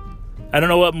 I don't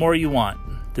know what more you want.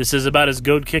 This is about as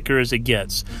goat kicker as it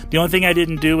gets. The only thing I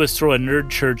didn't do was throw a nerd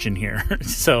church in here.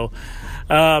 So,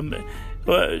 one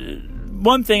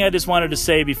thing I just wanted to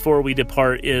say before we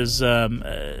depart is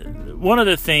one of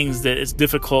the things that is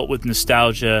difficult with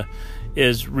nostalgia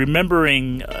is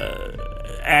remembering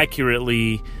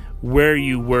accurately where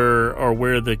you were or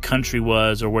where the country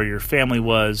was or where your family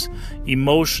was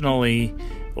emotionally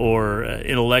or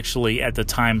intellectually at the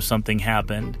time something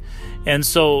happened. And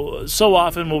so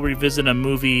often we'll revisit a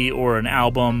movie or an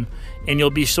album and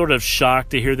you'll be sort of shocked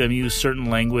to hear them use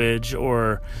certain language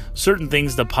or certain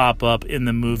things that pop up in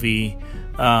the movie.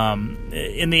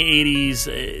 In the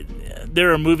 80s,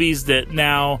 there are movies that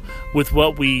now, with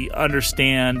what we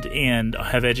understand and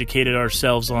have educated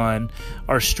ourselves on,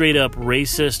 are straight up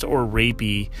racist or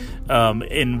rapey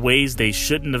in ways they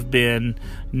shouldn't have been,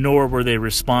 nor were they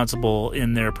responsible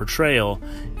in their portrayal.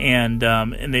 And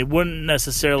they wouldn't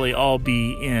necessarily all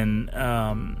be in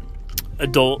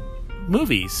adult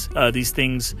movies. These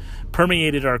things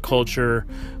permeated our culture.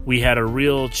 We had a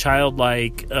real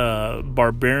childlike,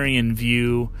 barbarian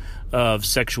view of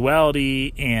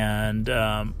sexuality, and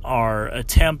our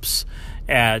attempts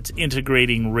at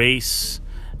integrating race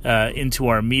into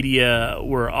our media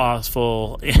were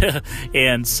awful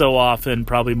and so often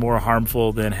probably more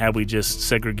harmful than had we just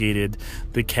segregated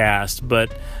the cast.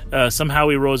 But somehow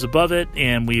we rose above it,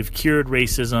 and we've cured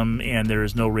racism, and there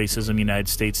is no racism in the United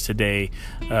States today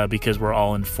because we're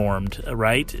all informed,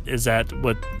 right? Is that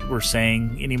what we're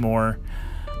saying anymore?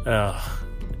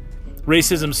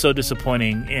 Racism is so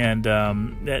disappointing, and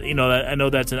that, I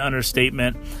know that's an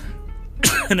understatement.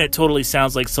 And it totally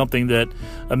sounds like something that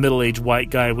a middle-aged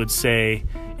white guy would say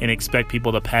and expect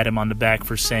people to pat him on the back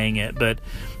for saying it. But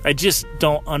I just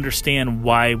don't understand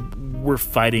why we're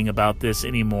fighting about this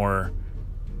anymore.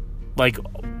 Like,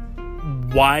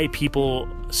 why people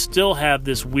still have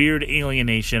this weird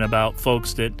alienation about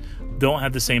folks that don't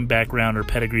have the same background or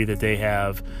pedigree that they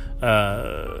have,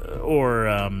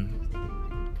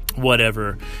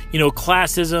 whatever.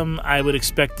 Classism, I would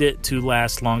expect it to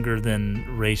last longer than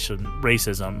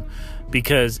racism,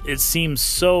 because it seems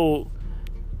so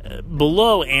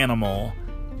below animal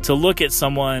to look at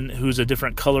someone who's a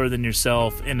different color than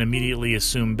yourself and immediately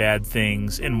assume bad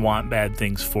things and want bad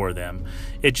things for them.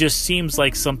 It just seems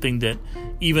like something that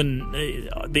even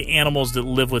the animals that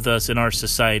live with us in our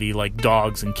society, like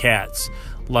dogs and cats,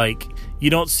 like, you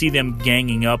don't see them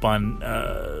ganging up on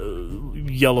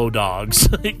yellow dogs.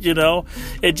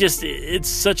 It's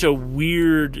such a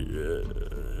weird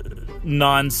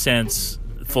nonsense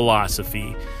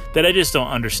philosophy that I just don't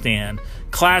understand.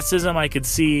 Classism I could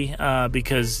see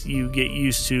because you get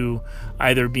used to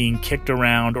either being kicked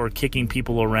around or kicking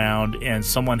people around, and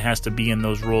someone has to be in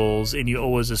those roles, and you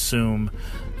always assume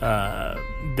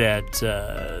that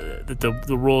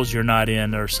the roles you're not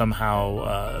in are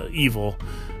somehow evil.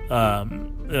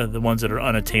 The ones that are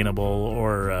unattainable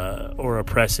or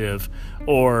oppressive,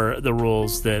 or the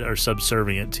roles that are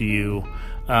subservient to you.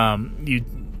 You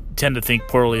tend to think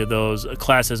poorly of those.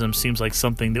 Classism seems like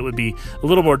something that would be a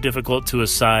little more difficult to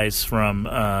excise from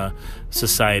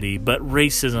society. But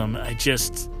racism,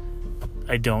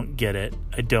 I don't get it.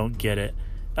 I don't get it.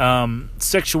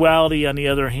 Sexuality, on the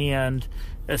other hand,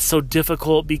 it's so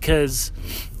difficult because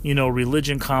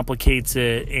religion complicates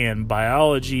it, and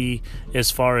biology, as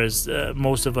far as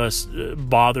most of us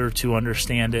bother to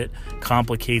understand it,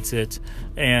 complicates it.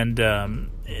 And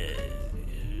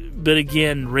but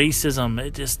again, racism,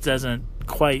 it just doesn't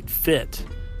quite fit.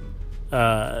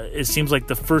 It seems like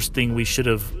the first thing we should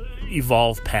have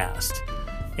evolved past,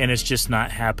 and it's just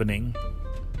not happening.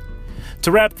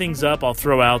 To wrap things up, I'll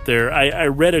throw out there, I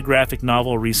read a graphic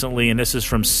novel recently, and this is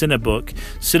from Cinebook.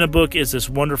 Cinebook is this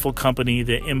wonderful company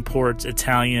that imports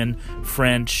Italian,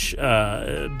 French,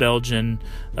 Belgian,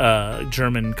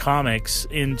 German comics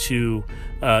into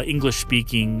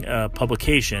English-speaking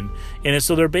publication. And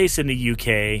so they're based in the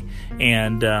UK,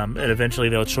 and eventually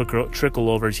they'll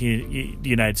trickle over to the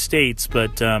United States.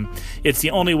 But it's the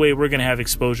only way we're going to have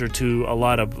exposure to a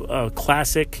lot of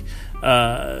classic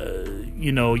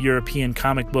European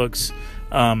comic books,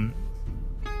 and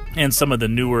some of the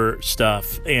newer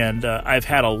stuff. And I've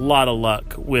had a lot of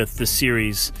luck with the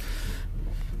series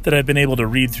that I've been able to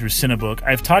read through Cinebook.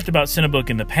 I've talked about Cinebook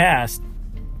in the past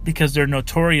because they're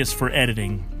notorious for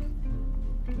editing.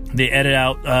 They edit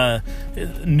out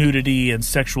nudity and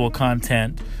sexual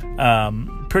content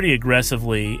pretty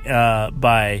aggressively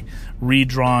by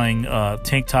redrawing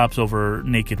tank tops over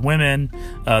naked women.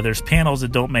 There's panels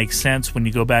that don't make sense when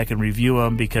you go back and review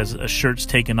them because a shirt's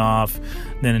taken off,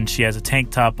 then she has a tank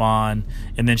top on,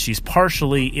 and then she's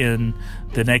partially in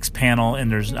the next panel, and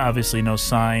there's obviously no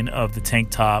sign of the tank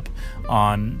top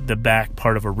on the back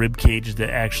part of a rib cage that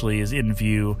actually is in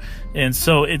view. And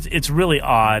so it's really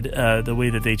odd the way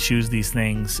that they choose these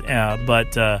things.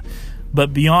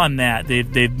 But beyond that,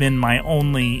 they've been my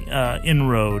only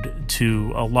inroad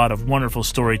to a lot of wonderful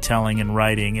storytelling and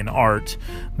writing and art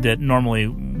that normally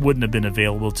wouldn't have been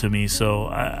available to me. So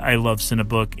I love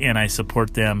Cinebook, and I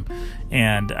support them,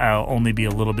 and I'll only be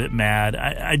a little bit mad.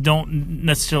 I don't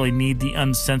necessarily need the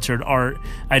uncensored art.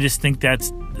 I just think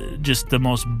that's just the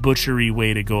most butchery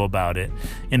way to go about it.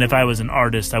 And if I was an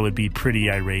artist, I would be pretty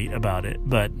irate about it.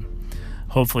 But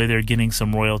hopefully they're getting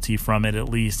some royalty from it at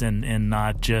least, and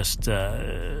not just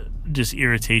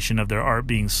irritation of their art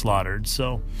being slaughtered.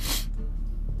 So,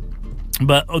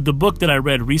 but the book that I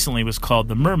read recently was called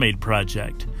The Mermaid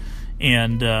Project,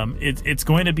 and it's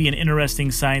going to be an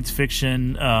interesting science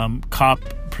fiction cop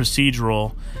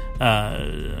procedural,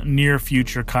 near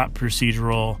future cop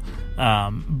procedural,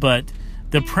 but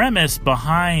the premise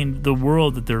behind the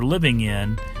world that they're living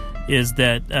in is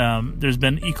that there's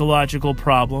been ecological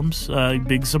problems,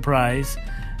 big surprise,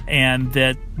 and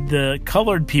that the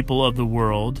colored people of the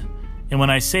world, and when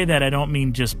I say that, I don't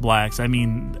mean just blacks, I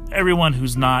mean everyone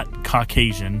who's not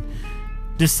Caucasian,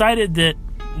 decided that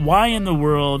why in the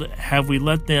world have we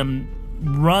let them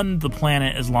run the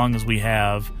planet as long as we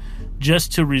have,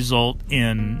 just to result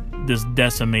in this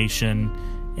decimation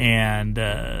and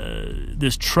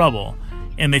this trouble.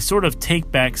 And they sort of take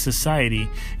back society.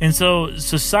 And so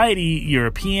society,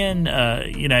 European,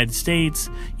 United States,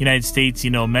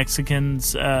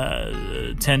 Mexicans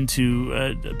tend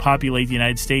to populate the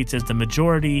United States as the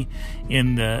majority.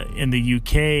 In the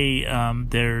UK,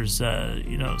 there's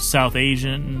South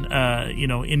Asian,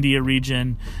 India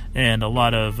region, and a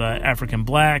lot of African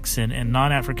blacks and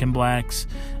non-African blacks,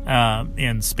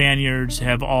 and Spaniards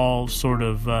have all sort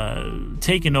of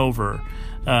taken over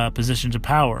positions of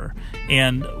power.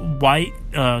 And white,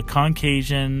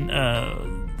 Caucasian,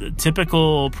 the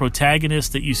typical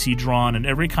protagonists that you see drawn in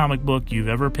every comic book you've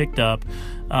ever picked up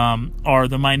are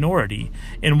the minority.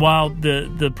 And while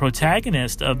the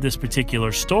protagonist of this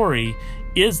particular story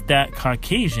is that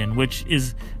Caucasian, which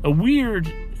is a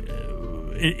weird...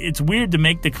 It's weird to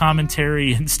make the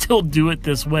commentary and still do it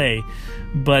this way,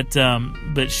 but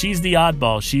she's the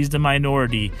oddball. She's the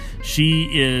minority. She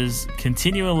is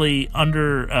continually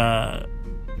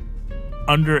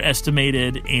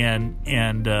underestimated and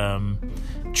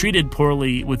treated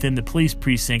poorly within the police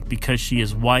precinct because she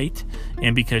is white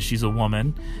and because she's a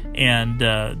woman. And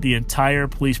the entire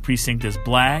police precinct is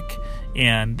black,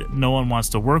 and no one wants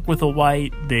to work with a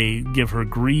white. They give her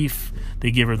grief.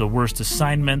 They give her the worst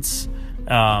assignments.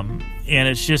 And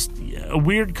it's just a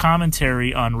weird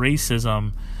commentary on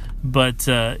racism, but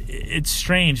it's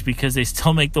strange because they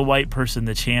still make the white person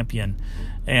the champion.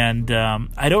 And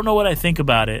I don't know what I think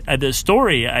about it. The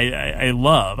story I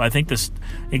love. I think this,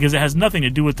 because it has nothing to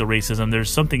do with the racism.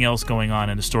 There's something else going on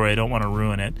in the story. I don't want to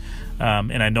ruin it,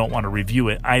 and I don't want to review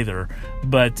it either.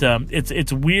 But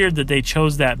it's weird that they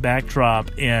chose that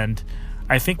backdrop, and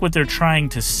I think what they're trying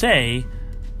to say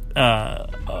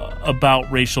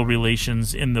about racial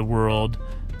relations in the world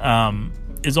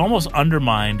is almost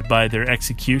undermined by their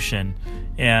execution.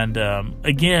 And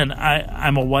again,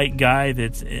 I'm a white guy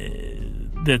that's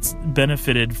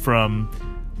benefited from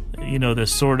the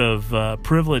sort of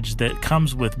privilege that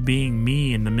comes with being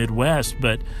me in the Midwest.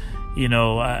 But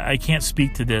I can't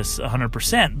speak to this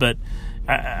 100%, but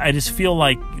I just feel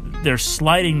like they're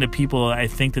slighting the people I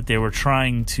think that they were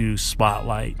trying to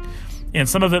spotlight. And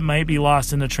some of it might be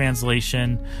lost in the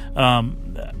translation.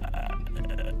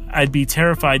 I'd be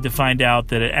terrified to find out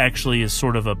that it actually is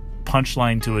sort of a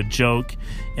punchline to a joke,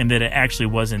 and that it actually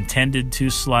was intended to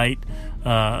slight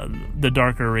the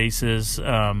darker races.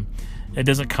 It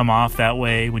doesn't come off that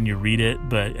way when you read it,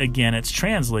 but again, it's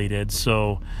translated,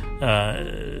 so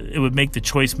it would make the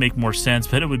choice make more sense,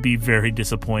 but it would be very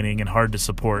disappointing and hard to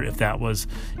support if that was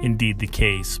indeed the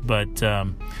case. But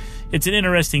it's an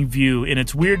interesting view, and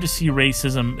it's weird to see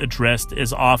racism addressed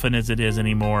as often as it is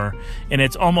anymore, and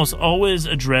it's almost always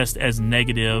addressed as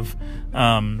negative.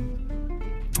 I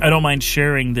don't mind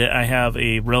sharing that I have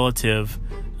a relative,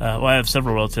 I have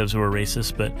several relatives who are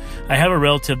racist, but I have a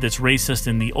relative that's racist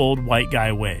in the old white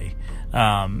guy way.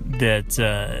 That's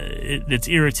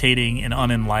irritating and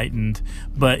unenlightened,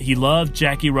 but he loved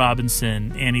Jackie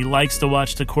Robinson, and he likes to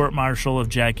watch the court-martial of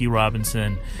Jackie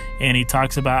Robinson, and he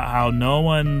talks about how no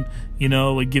one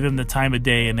would give him the time of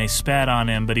day, and they spat on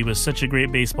him, but he was such a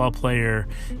great baseball player,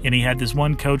 and he had this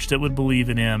one coach that would believe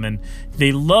in him. And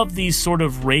they love these sort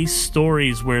of race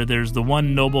stories where there's the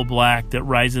one noble black that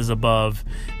rises above,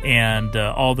 and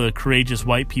all the courageous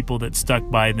white people that stuck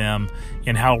by them,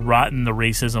 and how rotten the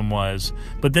racism was.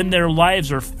 But then their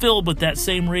lives are filled with that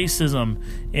same racism,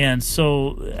 and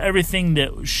so everything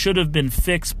that should have been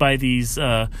fixed by these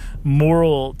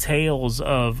moral tales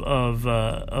of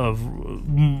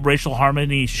racial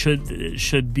harmony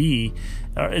should be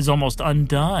is almost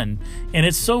undone. And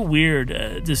it's so weird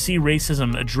to see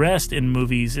racism addressed in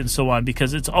movies and so on,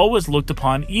 because it's always looked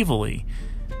upon evilly.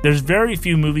 There's very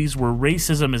few movies where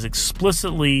racism is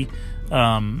explicitly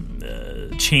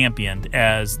championed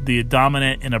as the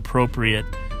dominant and appropriate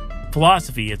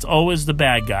philosophy. It's always the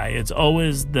bad guy. It's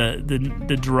always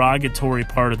the derogatory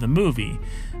part of the movie.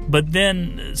 But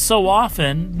then so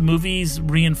often movies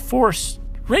reinforce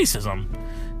racism.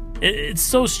 It's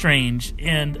so strange.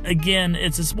 And again,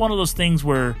 it's just one of those things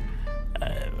where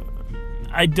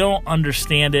I don't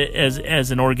understand it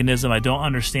as an organism. I don't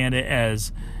understand it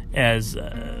as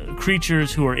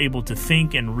creatures who are able to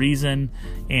think and reason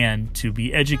and to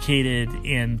be educated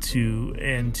and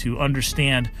to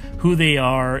understand who they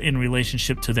are in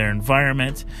relationship to their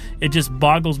environment. It just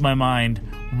boggles my mind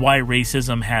why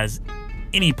racism has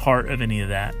any part of any of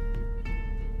that.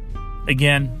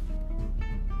 Again,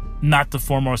 not the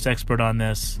foremost expert on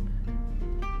this.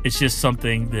 It's just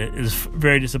something that is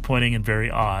very disappointing and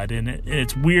very odd, and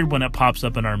it's weird when it pops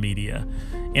up in our media.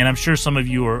 And I'm sure some of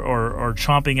you are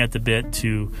chomping at the bit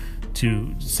to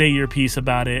say your piece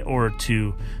about it, or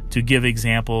to give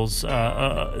examples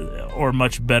or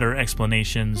much better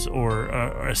explanations or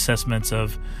assessments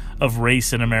of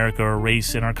race in America, or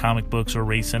race in our comic books, or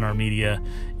race in our media.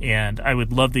 And I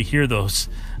would love to hear those,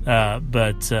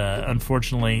 but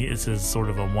unfortunately, this is sort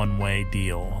of a one-way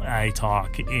deal. I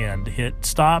talk and hit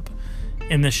stop,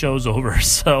 and the show's over.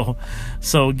 So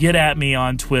get at me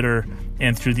on Twitter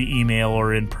and through the email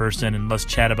or in person, and let's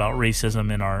chat about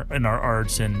racism in our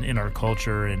arts and in our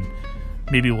culture, and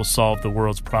maybe we'll solve the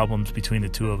world's problems between the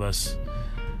two of us.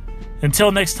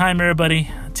 Until next time,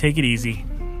 everybody, take it easy.